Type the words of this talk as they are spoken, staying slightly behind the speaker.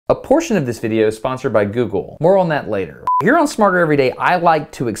A portion of this video is sponsored by Google. More on that later. Here on Smarter Every Day, I like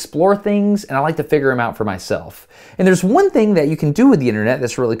to explore things and I like to figure them out for myself. And there's one thing that you can do with the internet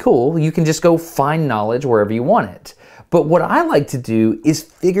that's really cool. You can just go find knowledge wherever you want it. But what I like to do is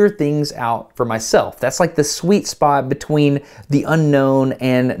figure things out for myself. That's like the sweet spot between the unknown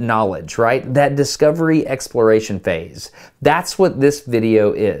and knowledge, right? That discovery exploration phase. That's what this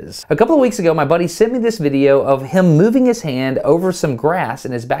video is. A couple of weeks ago, my buddy sent me this video of him moving his hand over some grass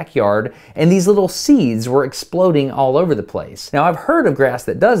in his backyard, and these little seeds were exploding all over the place. Now, I've heard of grass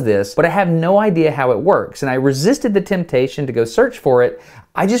that does this, but I have no idea how it works, and I resisted the temptation to go search for it.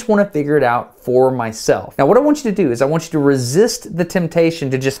 I just want to figure it out for myself. Now, what I want you to do is I want you to resist the temptation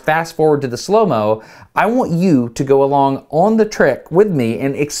to just fast forward to the slow-mo. I want you to go along on the trek with me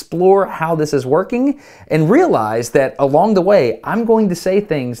and explore how this is working and realize that along the way, I'm going to say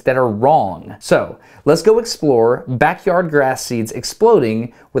things that are wrong. So let's go explore backyard grass seeds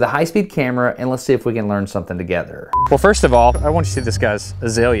exploding with a high-speed camera, and let's see if we can learn something together. Well, first of all, I want you to see this guy's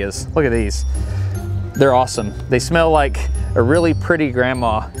azaleas. Look at these. They're awesome. They smell like a really pretty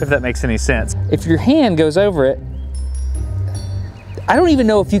grandma, if that makes any sense. If your hand goes over it, I don't even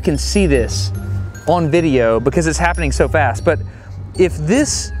know if you can see this on video because it's happening so fast, but if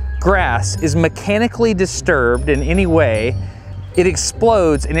this grass is mechanically disturbed in any way, it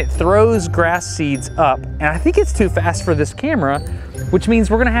explodes and it throws grass seeds up. And I think it's too fast for this camera, which means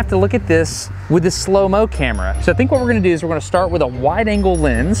we're gonna have to look at this with the slow-mo camera. So I think what we're gonna do is we're gonna start with a wide-angle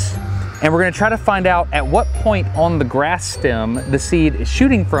lens, and we're gonna try to find out at what point on the grass stem the seed is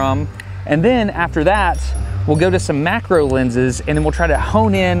shooting from. And then after that, we'll go to some macro lenses and then we'll try to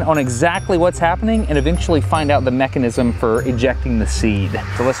hone in on exactly what's happening and eventually find out the mechanism for ejecting the seed.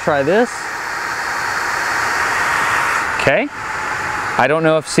 So let's try this. Okay. I don't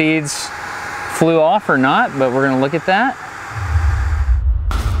know if seeds flew off or not, but we're gonna look at that.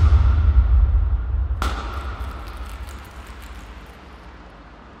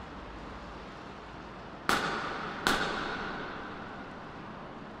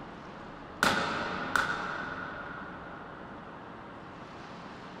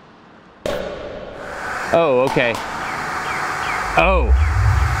 Oh, okay. Oh,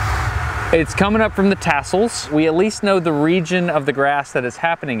 it's coming up from the tassels. We at least know the region of the grass that it's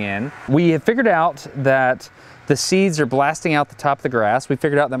happening in. We have figured out that the seeds are blasting out the top of the grass. We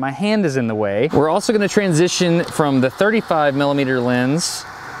figured out that my hand is in the way. We're also gonna transition from the 35mm lens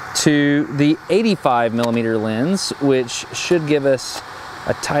to the 85mm lens, which should give us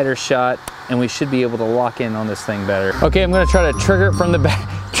a tighter shot and we should be able to lock in on this thing better. Okay, I'm gonna try to trigger it from the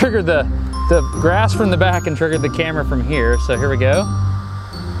back, trigger the grass from the back and trigger the camera from here. So here we go.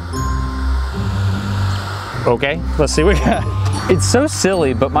 Okay, let's see what we got. It's so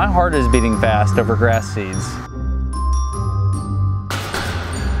silly, but my heart is beating fast over grass seeds.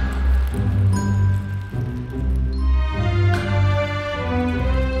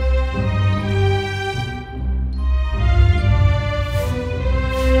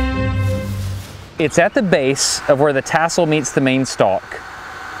 It's at the base of where the tassel meets the main stalk.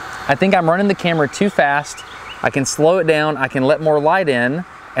 I think I'm running the camera too fast. I can slow it down, I can let more light in,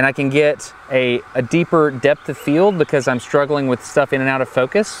 and I can get a deeper depth of field because I'm struggling with stuff in and out of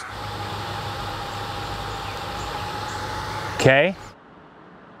focus. Okay.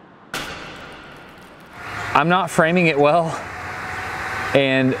 I'm not framing it well.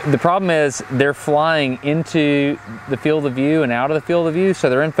 And the problem is they're flying into the field of view and out of the field of view, so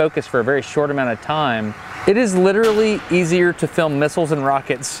they're in focus for a very short amount of time. It is literally easier to film missiles and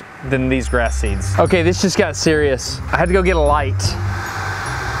rockets than these grass seeds. Okay, this just got serious. I had to go get a light.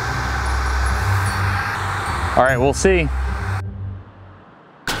 All right, we'll see.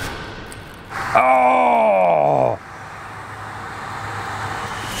 Oh!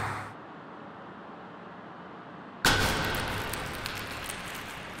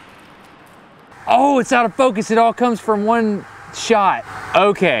 Oh, it's out of focus. It all comes from one shot.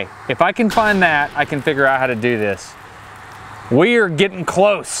 Okay, if I can find that, I can figure out how to do this. We are getting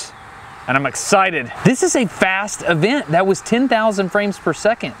close, and I'm excited. This is a fast event. That was 10,000 frames per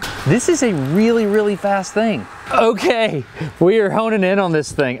second. This is a really, really fast thing. Okay, we are honing in on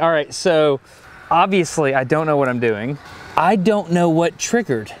this thing. All right, so obviously I don't know what I'm doing. I don't know what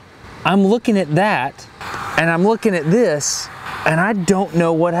triggered. I'm looking at that, and I'm looking at this, and I don't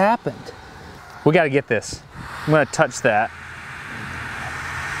know what happened. We gotta get this. I'm gonna touch that.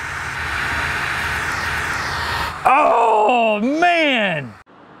 Oh, man!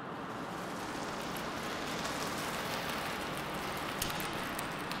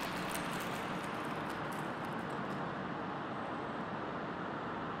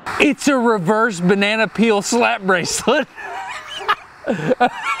 It's a reverse banana peel slap bracelet.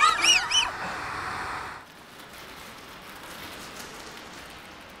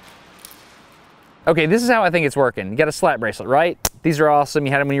 Okay, this is how I think it's working. You got a slap bracelet, right? These are awesome.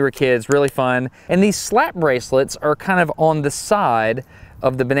 You had them when you were kids, really fun. And these slap bracelets are kind of on the side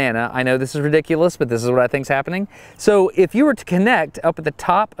of the banana. I know this is ridiculous, but this is what I think is happening. So if you were to connect up at the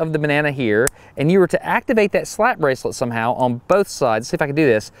top of the banana here, and you were to activate that slap bracelet somehow on both sides, see if I can do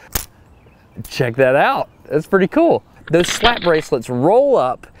this. Check that out. That's pretty cool. Those slap bracelets roll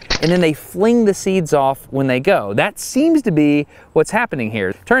up and then they fling the seeds off when they go. That seems to be what's happening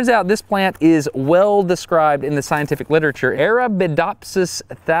here. Turns out this plant is well described in the scientific literature. Arabidopsis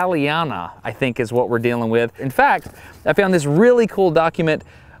Thaliana, I think, is what we're dealing with. In fact, I found this really cool document,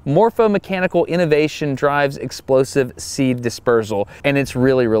 Morphomechanical Innovation Drives Explosive Seed Dispersal, and it's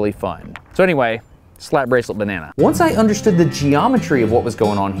really, really fun. So anyway, slap bracelet banana. Once I understood the geometry of what was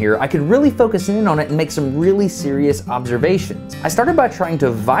going on here, I could really focus in on it and make some really serious observations. I started by trying to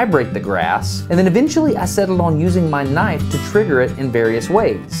vibrate the grass, and then eventually I settled on using my knife to trigger it in various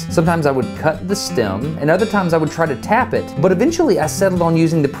ways. Sometimes I would cut the stem, and other times I would try to tap it, but eventually I settled on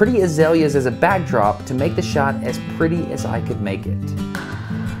using the pretty azaleas as a backdrop to make the shot as pretty as I could make it.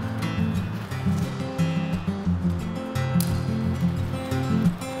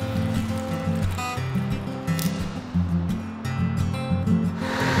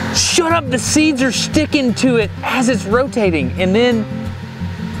 Shut up, the seeds are sticking to it as it's rotating, and then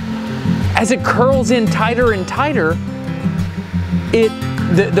as it curls in tighter and tighter,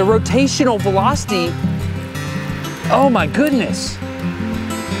 the rotational velocity, oh my goodness,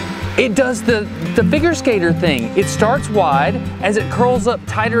 it does the figure skater thing. It starts wide, as it curls up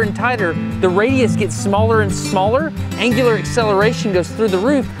tighter and tighter, the radius gets smaller and smaller, angular acceleration goes through the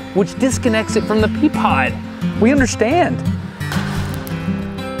roof, which disconnects it from the pea pod. We understand.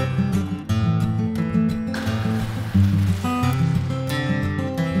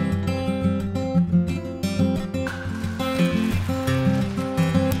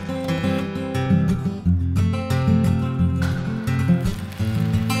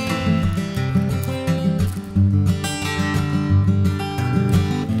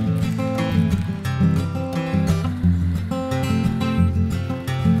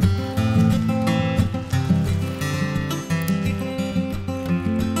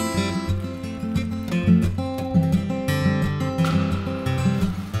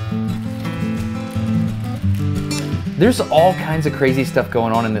 There's all kinds of crazy stuff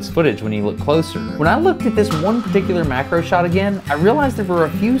going on in this footage when you look closer. When I looked at this one particular macro shot again, I realized there were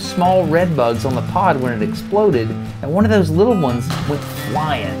a few small red bugs on the pod when it exploded, and one of those little ones went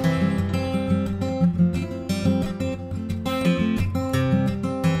flying.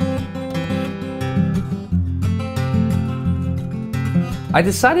 I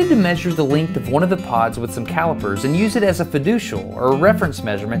decided to measure the length of one of the pods with some calipers and use it as a fiducial, or a reference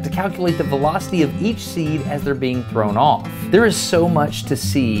measurement, to calculate the velocity of each seed as they're being thrown off. There is so much to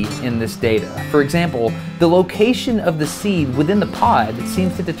see in this data. For example, the location of the seed within the pod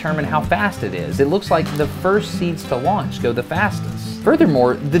seems to determine how fast it is. It looks like the first seeds to launch go the fastest.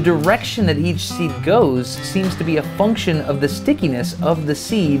 Furthermore, the direction that each seed goes seems to be a function of the stickiness of the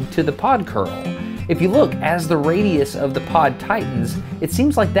seed to the pod curl. If you look, as the radius of the pod tightens, it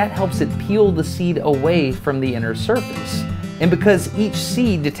seems like that helps it peel the seed away from the inner surface. And because each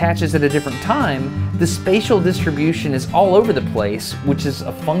seed detaches at a different time, the spatial distribution is all over the place, which is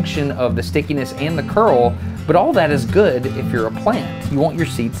a function of the stickiness and the curl, but all that is good if you're a plant. You want your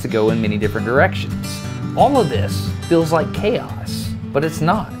seeds to go in many different directions. All of this feels like chaos, but it's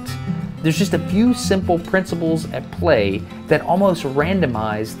not. There's just a few simple principles at play that almost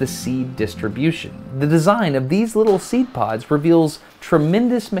randomize the seed distribution. The design of these little seed pods reveals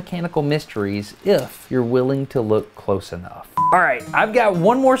tremendous mechanical mysteries if you're willing to look close enough. All right, I've got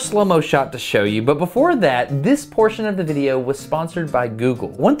one more slow-mo shot to show you, but before that, this portion of the video was sponsored by Google.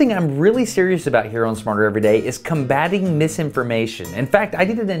 One thing I'm really serious about here on Smarter Every Day is combating misinformation. In fact, I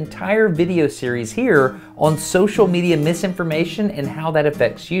did an entire video series here on social media misinformation and how that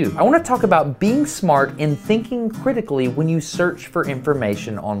affects you. I want to talk about being smart and thinking critically when you search for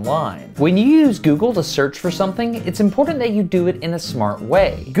information online. When you use Google to search for something, it's important that you do it in a smart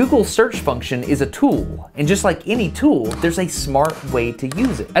way. Google's search function is a tool, and just like any tool, there's a smart way to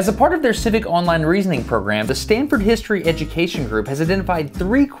use it. As a part of their Civic Online Reasoning program, the Stanford History Education Group has identified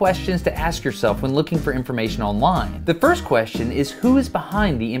 3 questions to ask yourself when looking for information online. The first question is, who is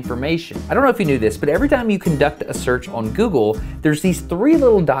behind the information? I don't know if you knew this, but every time you conduct a search on Google, there's these 3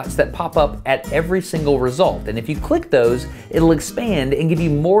 little dots that pop up at every single result. And if you click those, goes, it'll expand and give you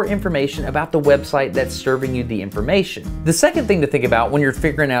more information about the website that's serving you the information. The second thing to think about when you're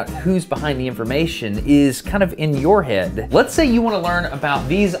figuring out who's behind the information is kind of in your head. Let's say you want to learn about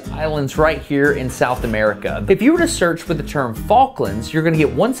these islands right here in South America. If you were to search with the term Falklands, you're going to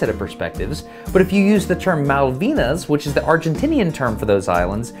get one set of perspectives, but if you use the term Malvinas, which is the Argentinian term for those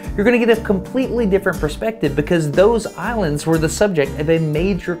islands, you're going to get a completely different perspective because those islands were the subject of a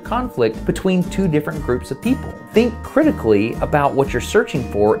major conflict between two different groups of people. Think critically about what you're searching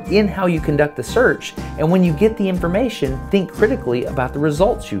for in how you conduct the search, and when you get the information, think critically about the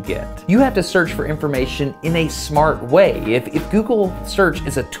results you get. You have to search for information in a smart way. If Google search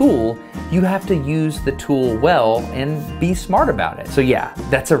is a tool, you have to use the tool well and be smart about it. So yeah,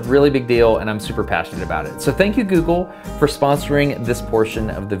 that's a really big deal and I'm super passionate about it. So thank you, Google, for sponsoring this portion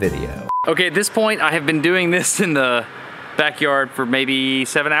of the video. Okay, at this point, I have been doing this in the backyard for maybe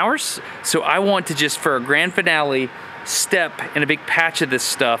 7 hours. So I want to just, for a grand finale, step in a big patch of this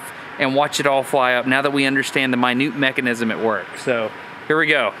stuff and watch it all fly up now that we understand the minute mechanism at work. So here we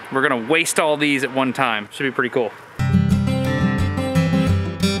go. We're gonna waste all these at one time. Should be pretty cool.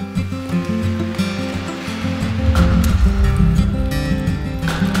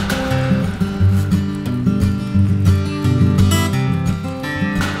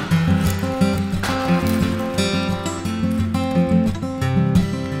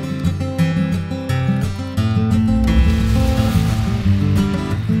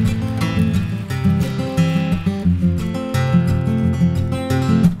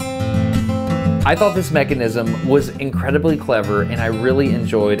 I thought this mechanism was incredibly clever and I really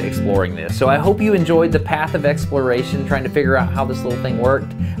enjoyed exploring this. So I hope you enjoyed the path of exploration, trying to figure out how this little thing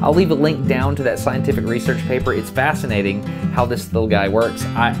worked. I'll leave a link down to that scientific research paper. It's fascinating how this little guy works.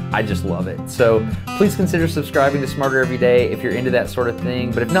 I just love it. So please consider subscribing to Smarter Every Day if you're into that sort of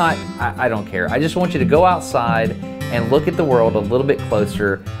thing. But if not, I don't care. I just want you to go outside and look at the world a little bit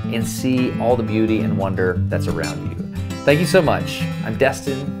closer and see all the beauty and wonder that's around you. Thank you so much. I'm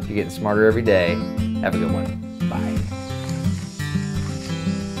Destin. You're getting smarter every day. Have a good one.